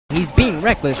He's being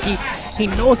reckless. He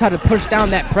knows how to push down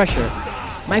that pressure.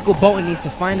 Michael Bolton needs to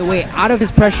find a way out of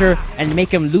his pressure and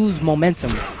make him lose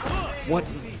momentum. What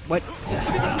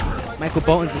Michael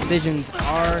Bolton's decisions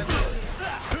are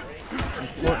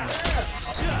important.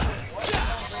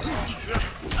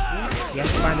 He has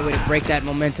to find a way to break that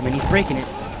momentum, and he's breaking it.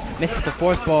 Misses the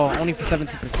force ball only for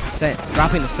 70%,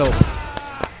 dropping the soap.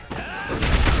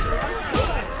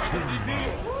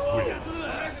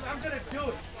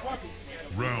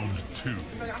 Round 2,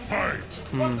 fight!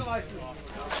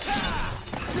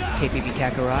 KPB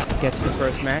Kakarot gets the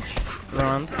first match.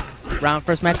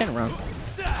 First match and round.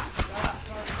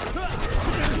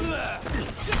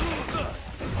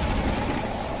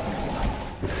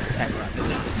 Kakarot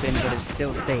does spin, but is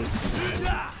still safe.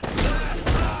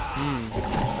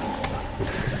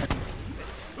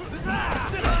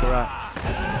 Kakarot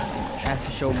has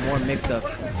to show more mix-up.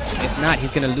 If not,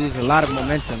 he's going to lose a lot of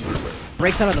momentum.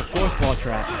 Breaks out of the force ball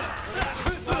trap.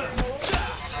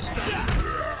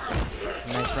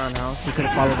 Nice roundhouse. He could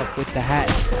have followed up with the hat.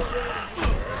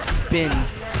 Spin.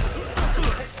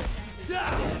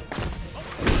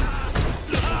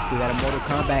 We got a Mortal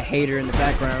Kombat hater in the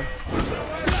background.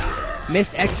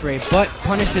 Missed X-ray, but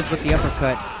punishes with the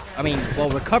uppercut.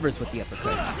 Recovers with the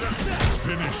uppercut.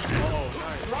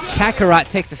 Kakarot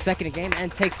takes the second game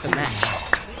and takes the match.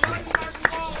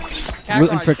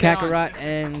 Rooting for Kakarot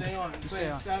and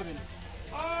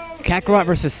Kakarot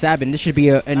versus Sabin. This should be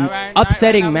an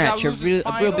upsetting match, a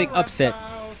real big upset.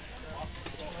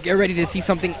 Get ready to see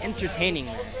something entertaining.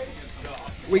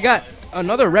 We got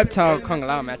another Reptile Kung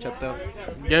Lao matchup though.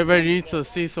 Get ready to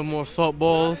see some more salt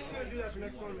balls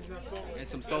and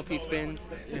some salty spins.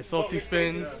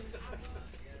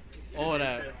 All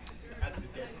that.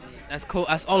 That's cool.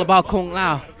 That's all about Kung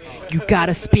Lao. You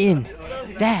gotta spin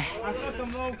that.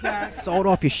 Salt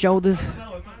off your shoulders.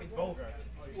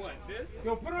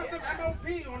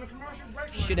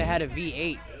 Should have had a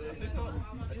V8.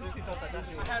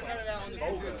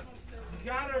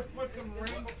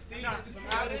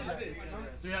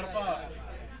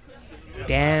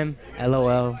 Damn,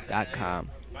 LOL.com.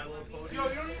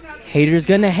 Haters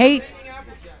gonna hate.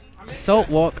 The salt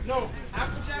walk.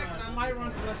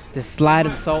 The slide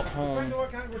of the salt home.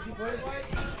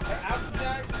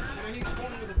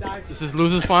 This is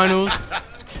losers finals.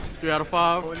 3 out of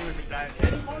 5.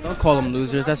 Don't call them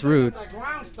losers. That's rude.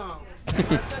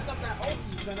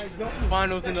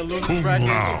 Finals in the losers bracket.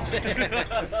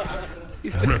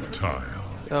 Reptile.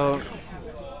 So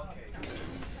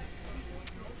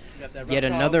yet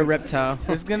another Reptile.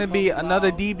 it's gonna be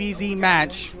another DBZ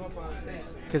match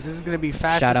because this is gonna be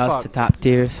fast. Shout outs to top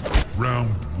tiers. Round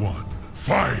 1,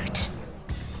 fight!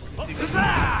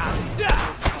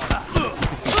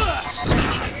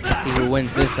 Let's see who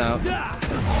wins this out.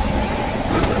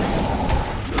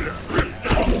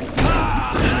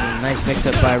 Nice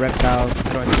mix-up by Reptile,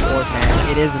 throwing the forehand.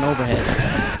 It is an overhead.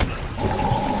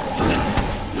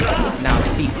 Now,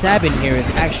 see, Sabin here is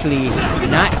actually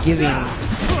not giving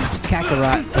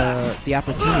Kakarot the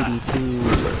opportunity to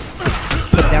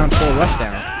put down full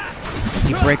rushdown.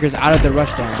 He breakers out of the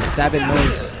rushdown. Sabin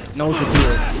knows the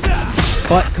deal.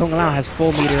 But Kung Lao has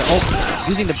full meter. Oh,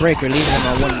 using the breaker, leaving him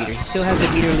on 1 meter. He still has the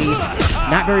meter lead,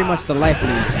 not very much the life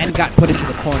lead, and got put into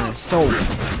the corner. So,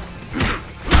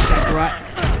 Kakarot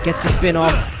gets the spin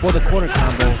off for the corner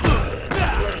combo.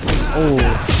 Oh,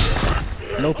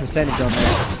 low percentage on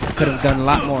that. Could have done a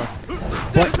lot more.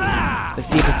 But let's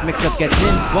see if this mix-up gets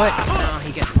in. But no,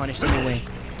 he gets punished anyway.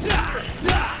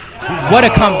 What a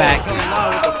comeback!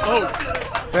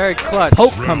 Very clutch.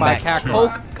 Poke comeback. by Kakarot.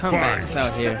 Poke comebacks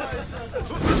out here.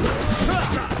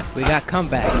 We got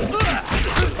comebacks.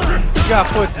 You got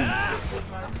footsies.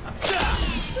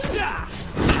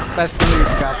 Best believe you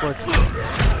got footsies.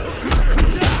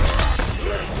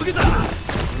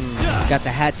 Got the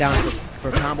hat down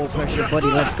for combo pressure, but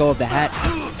he lets go of the hat.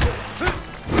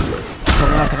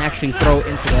 Kung Lao can actually throw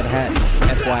into that hat,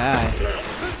 FYI.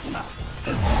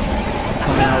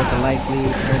 Coming out with the life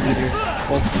lead, no meter.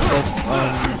 Both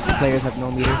players have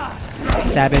no meter.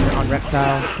 Sabin on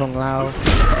Reptile, Kung Lao,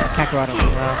 Kakarot on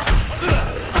Kung Lao.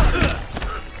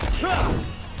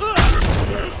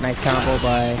 Nice combo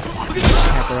by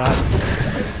Kakarot.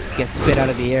 Gets spit out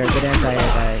of the air. Good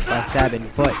anti-air by Sabin,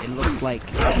 but it looks like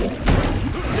if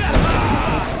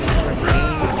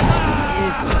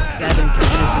Sabin can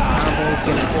finish this combo,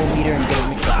 get a full meter, and get a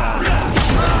mix-up out.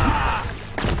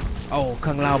 Oh,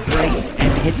 Kung Lao breaks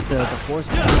and hits the force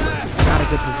ball. Not a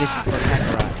good position for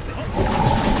Kakarot.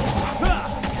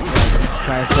 Let's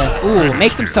try his best. Ooh,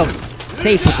 makes himself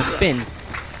safe with the spin.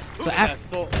 So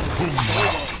after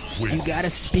you gotta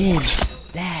spin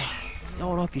that.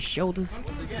 Salt off your shoulders.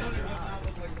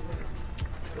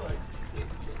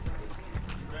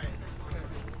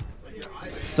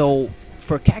 So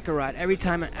for Kakarot, every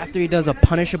time after he does a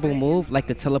punishable move like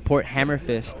the teleport hammer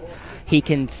fist, he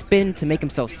can spin to make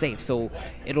himself safe. So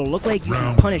it'll look like you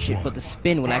can punish it, but the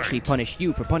spin will actually punish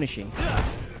you for punishing.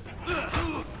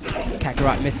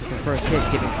 Kakarot misses the first hit,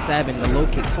 giving Sabin the low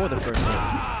kick for the first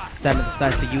hit. Sabin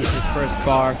decides to use his first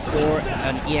bar for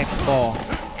an EX ball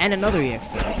and another EX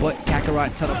ball, but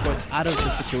Kakarot teleports out of the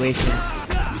situation.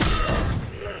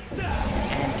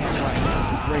 And Kakarot uses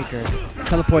his breaker,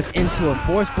 teleports into a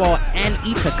force ball, and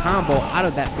eats a combo out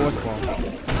of that force ball.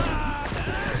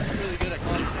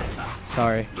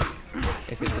 Sorry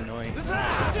if it's annoying.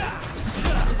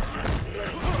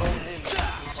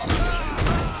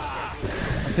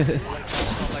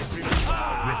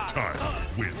 Reptile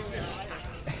wins.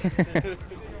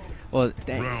 Well,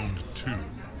 thanks. Round 2,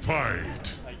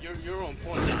 fight. You're on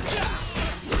point.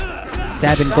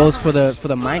 Sabin goes for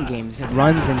the mind games,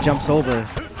 runs and jumps over,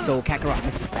 so Kakarot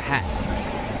misses the hat.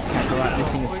 Kakarot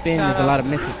missing a spin. There's a lot of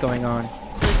misses going on.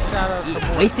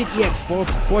 Wasted EX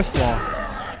force ball.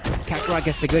 Kakarot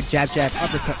gets the good jab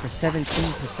uppercut for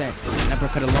 17%.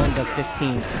 Uppercut alone does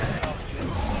 15.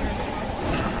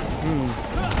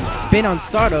 Spin on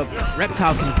startup.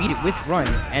 Reptile can beat it with run,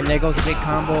 and there goes a big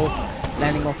combo,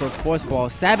 landing off those force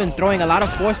balls. Sabin throwing a lot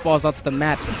of force balls onto the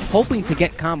map, hoping to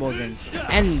get combos in,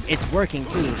 and it's working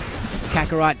too.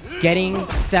 Kakarot getting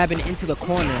Sabin into the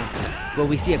corner, where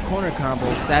we see a corner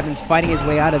combo. Sabin's fighting his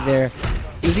way out of there,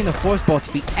 using the force ball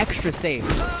to be extra safe.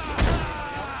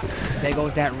 There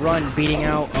goes that run, beating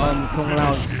out Kung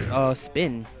Lao's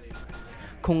spin.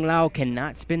 Kung Lao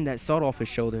cannot spin that sword off his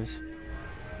shoulders.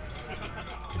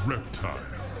 Reptile.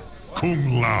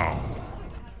 Kung Lao.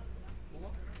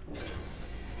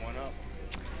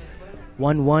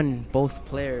 1-1, both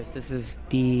players. This is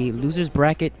the losers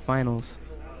bracket finals.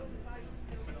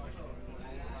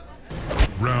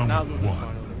 Round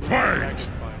 1, fight.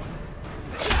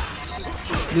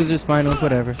 Losers finals,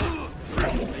 whatever.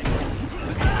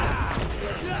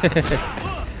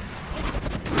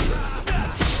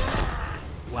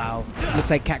 Wow.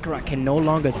 Looks like Kakarot can no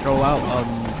longer throw out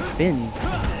spins.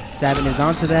 Sabin is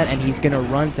onto that, and he's gonna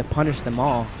run to punish them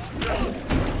all.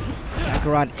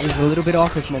 Kakarot is a little bit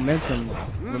off his momentum.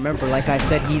 Remember, like I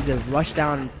said, he's a rush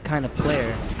down kind of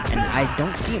player, and I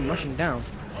don't see him rushing down.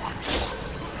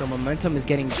 The momentum is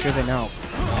getting driven out.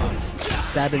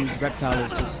 Sabin's Reptile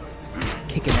is just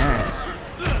kicking ass.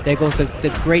 There goes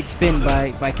the great spin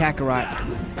by Kakarot.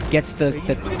 Gets the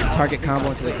target combo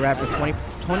into the grab for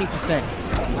 20%.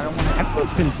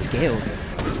 Everyone's been scaled.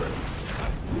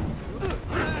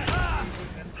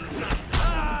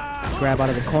 Grab out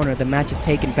of the corner. The match is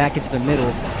taken back into the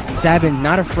middle. Sabin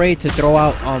not afraid to throw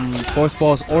out force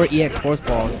balls or EX force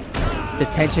balls. The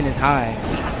tension is high.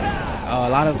 A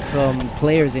lot of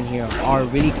players in here are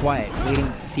really quiet,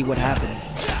 waiting to see what happens.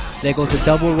 There goes the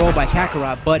double roll by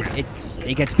Kakarot, but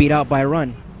it gets beat out by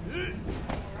run.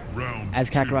 As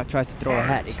Kakarot tries to throw a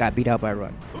hat, it got beat out by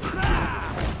run.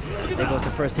 There goes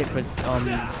the first hit for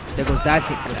there goes dive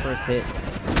kick for the first hit.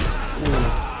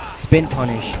 Ooh, spin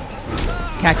punish.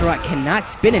 Kakarot cannot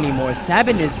spin anymore.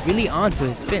 Sabin is really on to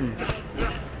his spins.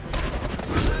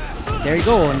 There you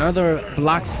go, another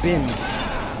block spin.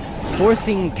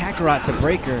 Forcing Kakarot to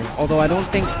breaker, although I don't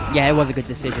think, yeah, it was a good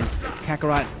decision.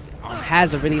 Kakarot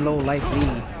has a really low life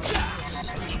lead.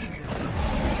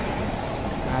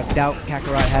 I doubt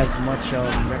Kakarot has much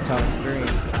Reptile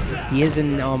experience. He is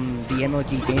in the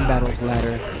MLG Game Battles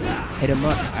ladder. Hit him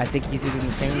up. I think he's using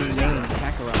the same name,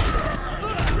 Kakarot.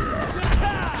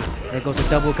 There goes a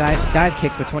double dive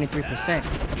kick for 23%.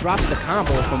 Drops the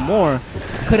combo for more.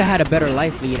 Could have had a better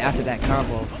life lead after that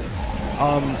combo.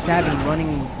 Sabin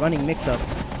running mix-up.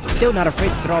 Still not afraid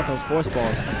to throw out those force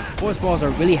balls. Force balls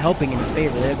are really helping in his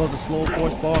favor. There goes a slow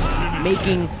force ball,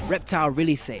 making Reptile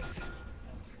really safe.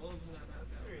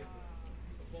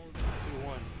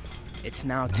 It's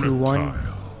now 2-1.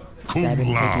 Sabin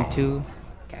taking 2.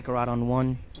 Kakarot on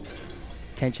 1.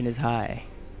 Tension is high.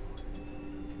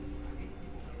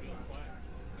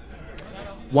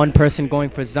 One person going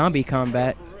for zombie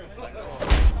combat.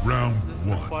 Round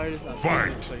 1,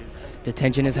 fight. The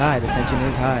tension is high. The tension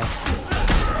is high.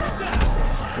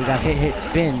 We got hit,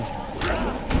 spin.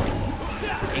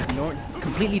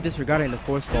 Completely disregarding the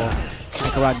force ball.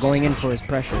 Kakarot going in for his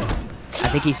pressure. I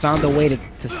think he found a way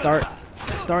to start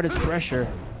his pressure.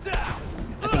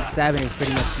 I think Sabin is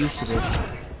pretty much used to this.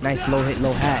 Nice low hit,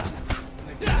 low hat.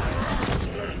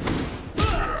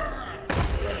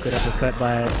 Good uppercut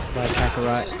by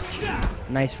Kakarot.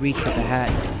 Nice reach with the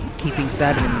hat, keeping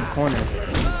Sabin in the corner.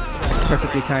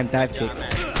 Perfectly timed dive kick.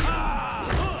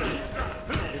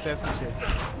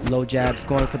 Low jabs,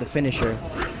 going for the finisher.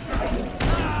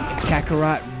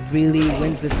 Kakarot really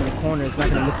wins this in the corner, it's not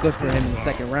going to look good for him in the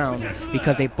second round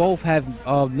because they both have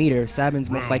meter. Sabin's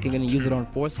most likely going to use it on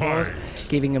force balls,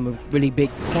 giving him a really big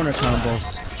corner combo.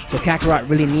 So Kakarot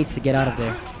really needs to get out of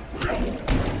there.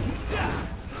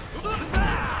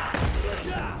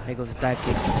 There goes a dive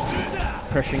kick,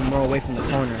 pressuring more away from the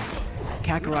corner.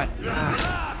 Kakarot,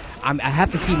 I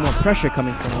have to see more pressure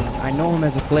coming from him. I know him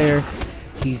as a player.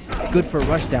 He's good for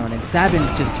rushdown, and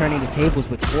Sabin's just turning the tables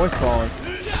with force balls.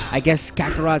 I guess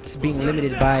Kakarot's being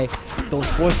limited by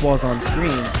those force balls on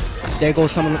screen. There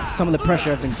goes some of the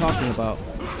pressure I've been talking about.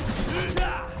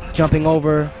 Jumping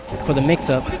over for the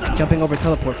mix-up, jumping over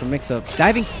teleport for mix-up,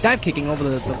 dive kicking over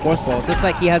the force balls. Looks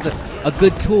like he has a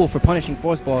good tool for punishing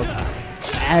force balls,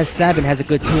 as Sabin has a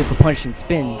good tool for punishing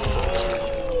spins.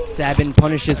 Sabin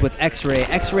punishes with X-Ray.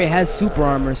 X-Ray has super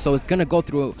armor, so it's gonna go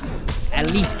through at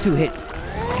least 2 hits.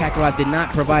 Kakarot did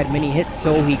not provide many hits,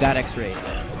 so he got X-Ray.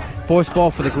 Force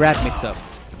ball for the grab mix-up.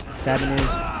 Sabin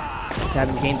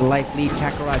gained the life lead.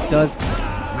 Kakarot does.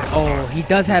 Oh, he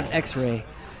does have X-Ray.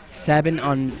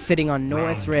 Sabin sitting on no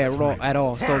X-Ray at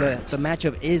all. So the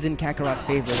matchup is in Kakarot's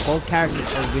favor. Both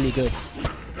characters are really good.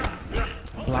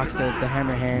 Blocks the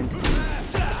hammer hand.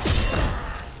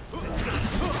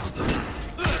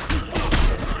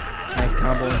 Nice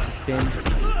combo into spin.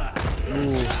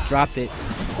 Ooh, dropped it.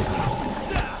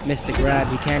 Missed the grab.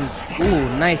 He can.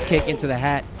 Ooh, nice kick into the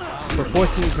hat for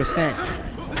 14%.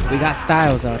 We got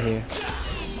Styles out here.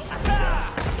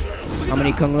 How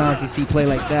many Kung Laos you see play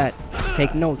like that?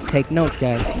 Take notes,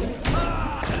 guys.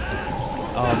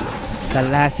 That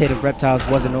last hit of Reptiles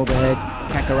was an overhead.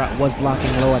 Kakarot was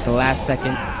blocking low at the last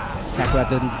second. Kakarot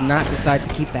does not decide to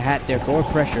keep the hat there for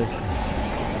pressure.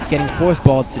 It's getting force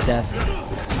balled to death.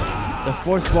 The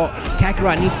force ball,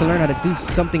 Kakarot needs to learn how to do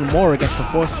something more against the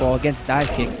force ball, against dive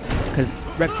kicks, because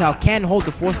Reptile can hold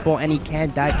the force ball and he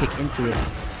can dive kick into it.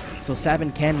 So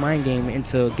Sabin can mind game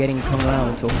into getting Kung Lao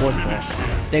into a force ball.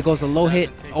 There goes a low hit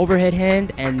overhead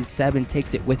hand, and Sabin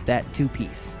takes it with that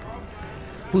 2-piece.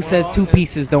 Who says 2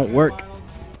 pieces don't work?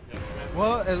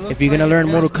 Well, if you're gonna learn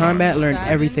Mortal Kombat, learn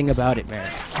everything about it,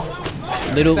 man.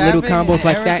 Little combos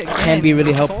like that can be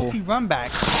really helpful. Run back.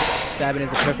 Sabin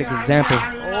is a perfect example.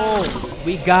 Oh,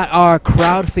 we got our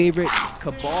crowd favorite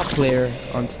Cabal player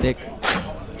on stick.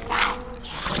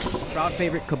 Crowd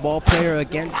favorite Cabal player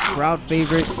against crowd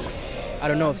favorite. I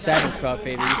don't know if Sabin's crowd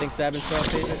favorite. You think Sabin's crowd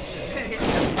favorite?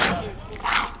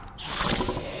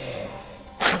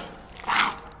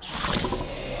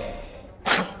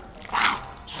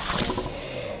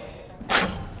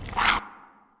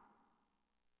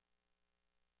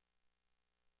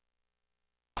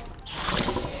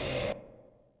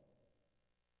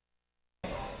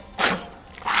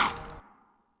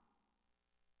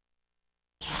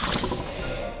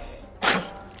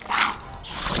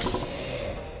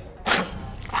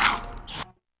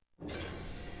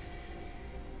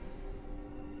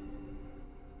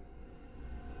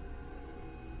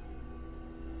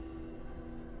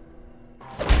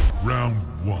 Round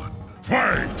 1.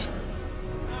 Fight!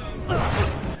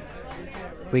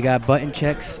 We got button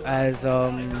checks as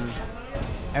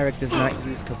Eric does not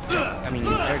use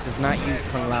Eric does not use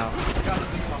Kung Lao.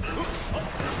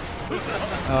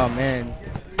 Oh man.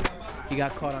 You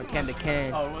got caught on can to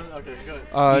can. Oh, okay, good.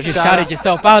 You just shouted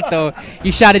yourself out though.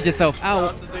 You shouted yourself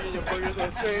out.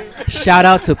 Shout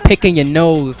out to picking your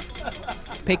nose.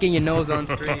 Picking your nose on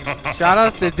screen. Shout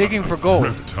outs to digging for gold.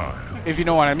 Reptile. If you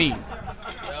know what I mean.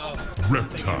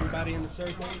 Reptile.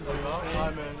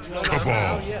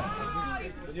 Cabal.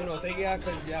 You know, thank y'all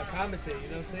because y'all commentate, you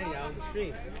know what I'm saying? Y'all on the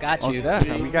stream. Got you.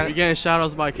 We got We getting shout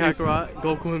outs by Kakarot,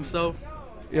 Goku himself.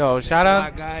 Yo, shout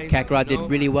out. Guys, Kakarot did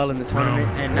really well in the tournament,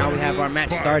 and now we have our match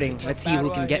starting. Let's see who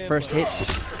can get first hit.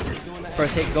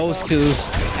 First hit goes to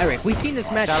Eric. We've seen this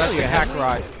match Shout out to earlier.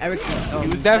 Kakarot. Eric, He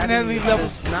was definitely Sabin level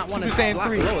does not want to Super Saiyan block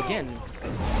 3. low again.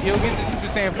 He'll get to Super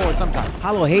Saiyan 4 sometime.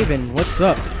 Hollow Haven, what's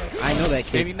up? I know that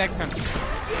kid. Maybe next time.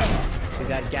 We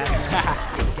got gas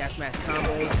mask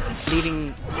combos,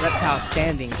 leaving Reptile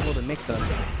standing for the mix-up.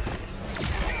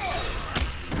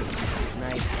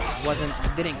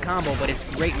 Nice. Didn't combo, but it's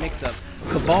great mix-up.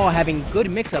 Cabal having good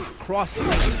mix-up cross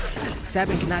swinging.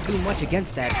 Sabin cannot do much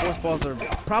against that. Force balls are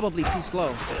probably too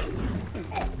slow.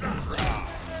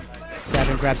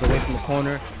 Sabin grabs away from the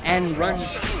corner and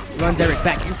runs Eric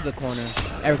back into the corner.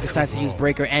 Eric decides to use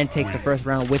breaker and takes the first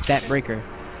round with that breaker.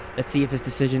 Let's see if his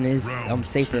decision is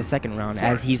safe for the second round,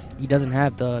 as he doesn't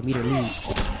have the meter lead.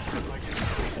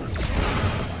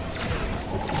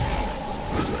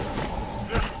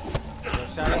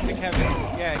 Shout out to Kevin.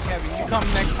 Yeah, Kevin, you come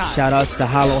next time. Shout outs to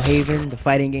Hollow Haven, the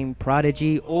fighting game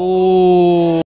prodigy. Oh.